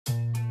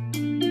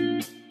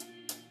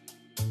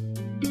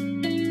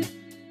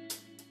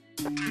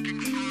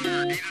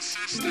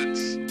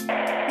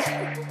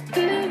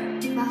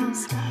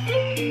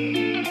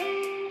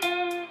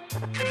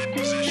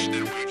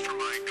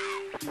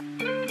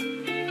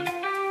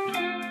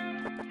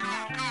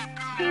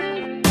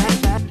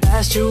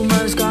Past 2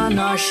 months gone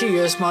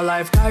nauseous. My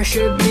life that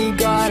should be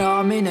God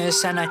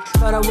ominous. And I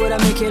thought I wouldn't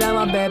make it out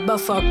my bed, but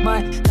fuck, my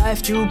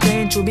life too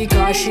plain to be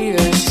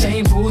cautious.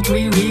 Same food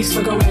 3 weeks,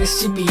 fuck a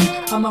recipe.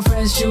 All my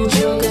friends too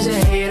chill cause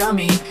they hate on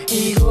me.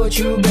 Ego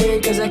too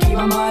big cause I keep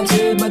my mind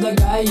tip. But the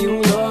guy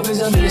you love is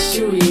a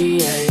mystery,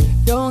 hey.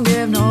 Don't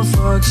give no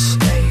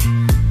fucks, hey.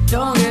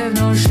 Don't give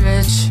no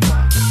shits.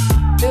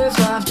 If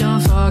life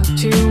done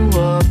fucked you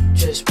up,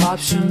 just pop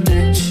some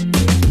bitch.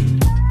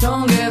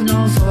 Don't give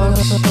no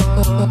fucks,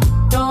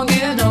 don't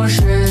give no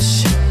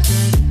shits.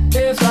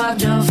 If life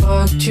done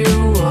fucked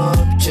you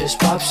up, just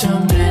pop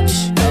some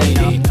mints.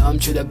 Hey, numb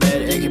to the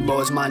bed, aching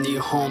bones, my new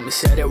home.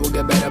 Said it would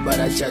get better, but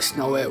I just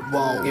know it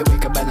won't. Yeah,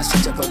 wake up and I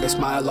such a fucking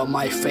smile on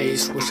my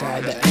face. Wish I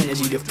had the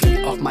energy to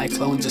feed off my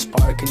clones, just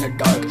spark in the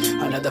dark.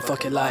 Another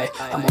fucking lie,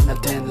 I'm on a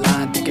thin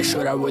line, thinking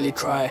should I really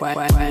try?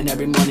 Crying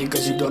every morning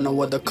cause you don't know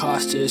what the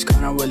cost is.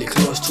 Kinda really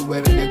close to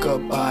waving a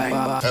goodbye.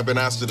 I've been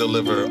asked to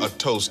deliver a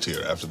toast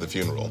here after the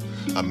funeral.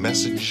 A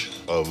message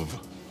of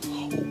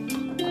hope.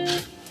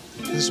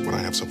 This is what I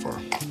have so far.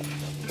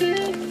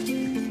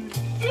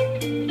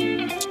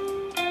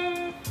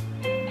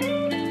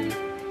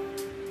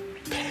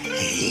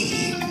 Pain.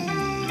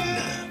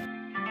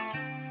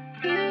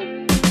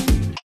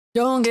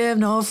 Don't give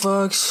no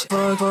fucks,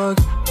 fuck.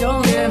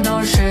 Don't give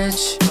no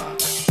shits.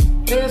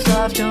 If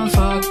life done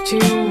fucked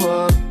you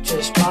up,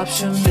 just pop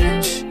some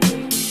mints.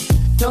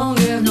 Don't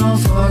give no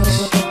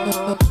fucks,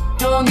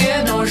 don't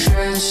give no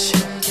shits.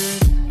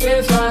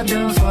 If life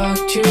done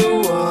fucked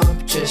you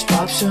up, just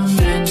pop some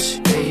mints,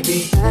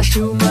 baby. Past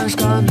 2 months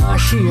gone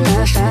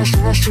nauseous.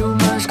 Past 2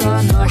 months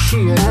gone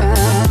nauseous.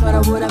 But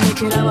I wouldn't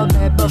make it out my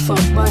bed, but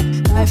fuck, my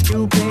life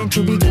too plain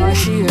to be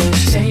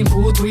cautious. Same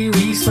food 3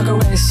 weeks, fuck a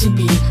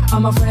recipe. All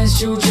my friends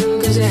too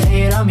chill cause they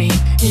hate on me.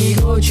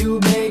 Ego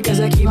too big cause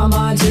I keep my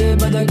mind tip.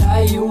 But the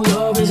guy you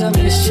love is a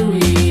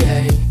mystery,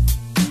 hey.